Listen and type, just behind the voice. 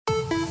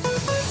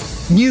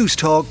News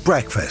Talk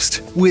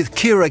Breakfast with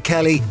Ciara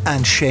Kelly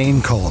and Shane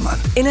Coleman.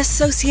 In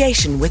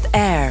association with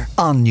AIR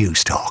on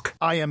News Talk.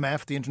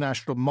 IMF, the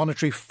International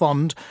Monetary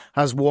Fund,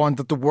 has warned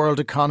that the world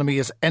economy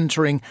is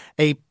entering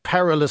a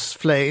perilous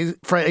phase.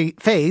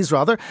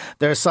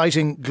 They're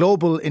citing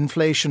global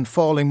inflation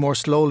falling more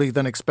slowly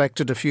than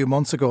expected a few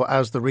months ago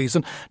as the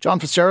reason. John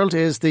Fitzgerald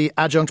is the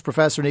Adjunct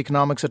Professor in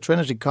Economics at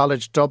Trinity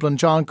College Dublin.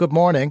 John, good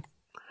morning.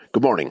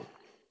 Good morning.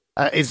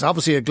 It's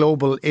obviously a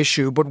global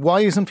issue, but why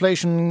is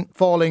inflation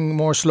falling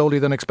more slowly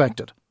than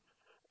expected?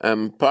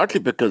 Partly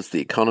because the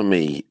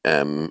economy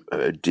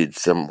did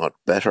somewhat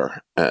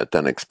better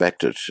than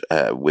expected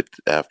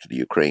after the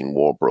Ukraine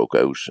war broke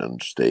out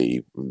and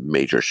the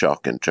major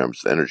shock in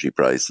terms of energy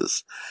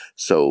prices.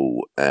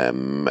 So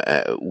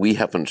we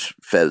haven't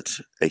felt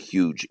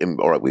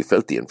we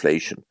felt the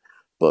inflation,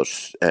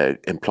 but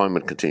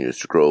employment continues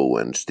to grow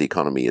and the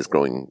economy is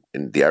growing,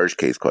 in the Irish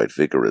case, quite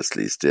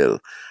vigorously still.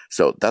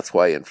 So that's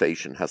why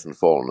inflation hasn't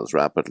fallen as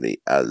rapidly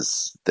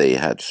as they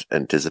had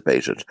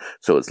anticipated.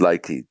 So it's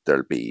likely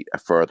there'll be a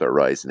further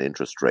rise in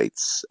interest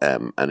rates,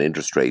 and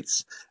interest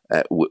rates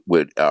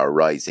are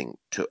rising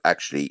to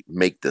actually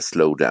make the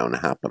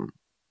slowdown happen.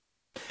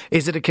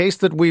 Is it a case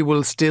that we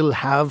will still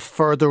have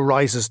further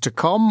rises to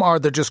come, or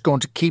they're just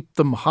going to keep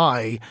them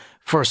high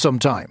for some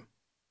time?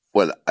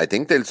 Well, I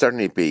think they'll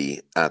certainly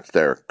be at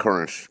their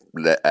current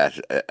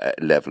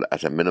level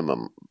at a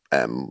minimum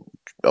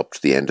up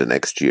to the end of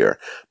next year.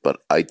 But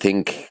I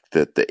think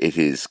that it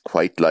is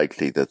quite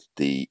likely that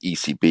the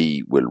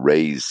ECB will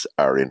raise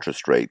our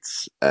interest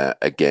rates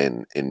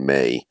again in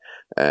May.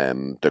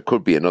 There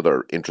could be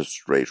another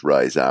interest rate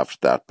rise after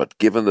that. But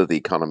given that the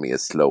economy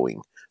is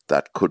slowing,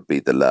 that could be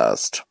the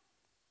last.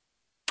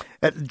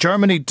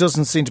 Germany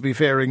doesn't seem to be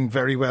faring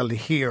very well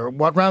here.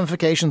 What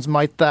ramifications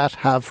might that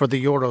have for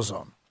the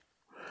Eurozone?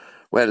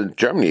 Well,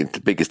 Germany is the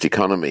biggest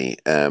economy,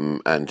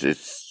 and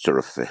it's sort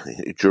of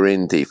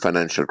during the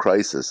financial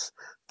crisis,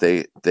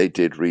 they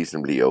did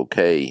reasonably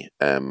okay,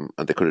 and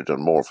they could have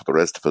done more for the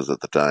rest of us at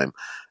the time.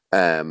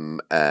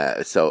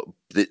 So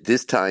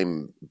this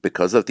time,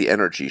 because of the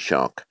energy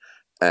shock,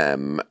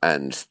 and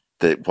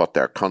what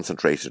they're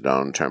concentrated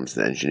on in terms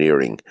of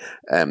engineering,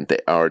 they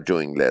are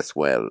doing less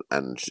well,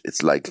 and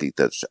it's likely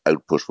that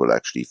output will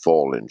actually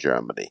fall in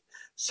Germany.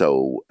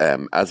 So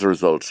as a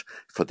result,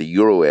 for the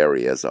euro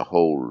area as a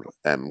whole,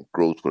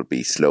 growth will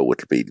be slow.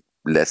 It'll be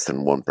less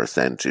than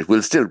 1%. It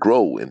will still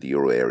grow in the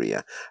euro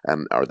area,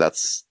 or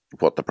that's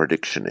what the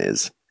prediction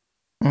is.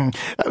 I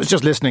was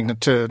just listening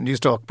to News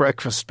Talk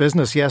Breakfast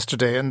Business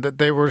yesterday, and that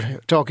they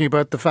were talking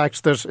about the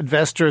fact that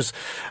investors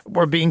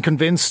were being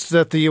convinced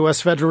that the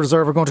US Federal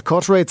Reserve are going to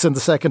cut rates in the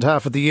second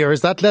half of the year.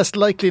 Is that less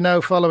likely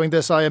now following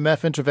this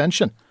IMF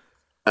intervention?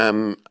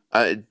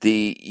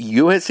 The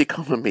US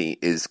economy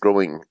is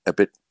growing a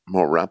bit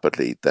more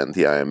rapidly than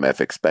the IMF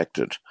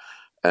expected.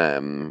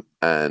 And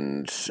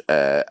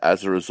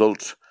as a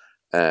result,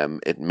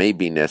 it may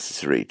be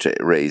necessary to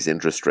raise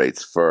interest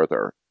rates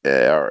further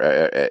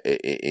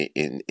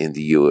in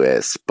the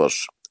US, but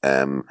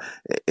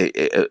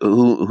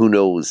who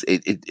knows?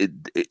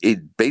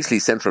 It basically,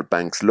 central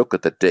banks look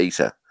at the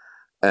data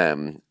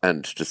and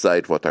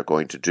decide what they're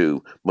going to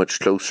do much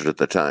closer to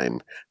the time.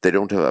 They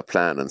don't have a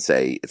plan and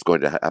say it's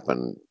going to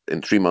happen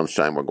in 3 months'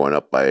 time. We're going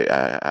up by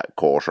a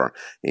quarter.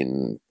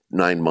 In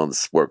 9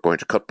 months, we're going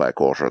to cut by a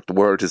quarter. The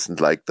world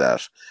isn't like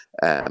that,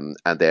 and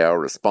they are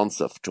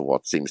responsive to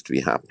what seems to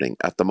be happening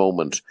at the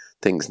moment.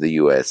 Things in the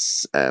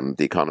US, the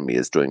economy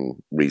is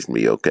doing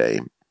reasonably okay.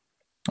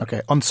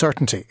 Okay,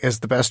 uncertainty is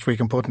the best we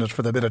can put in it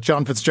for the minute.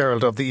 John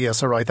Fitzgerald of the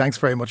ESRI, thanks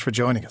very much for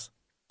joining us.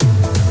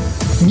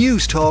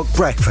 News Talk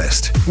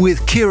Breakfast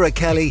with Ciara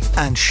Kelly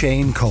and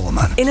Shane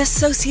Coleman. in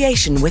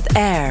association with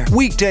AIR.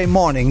 Weekday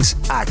mornings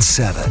at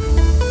 7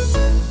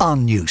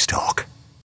 on News Talk.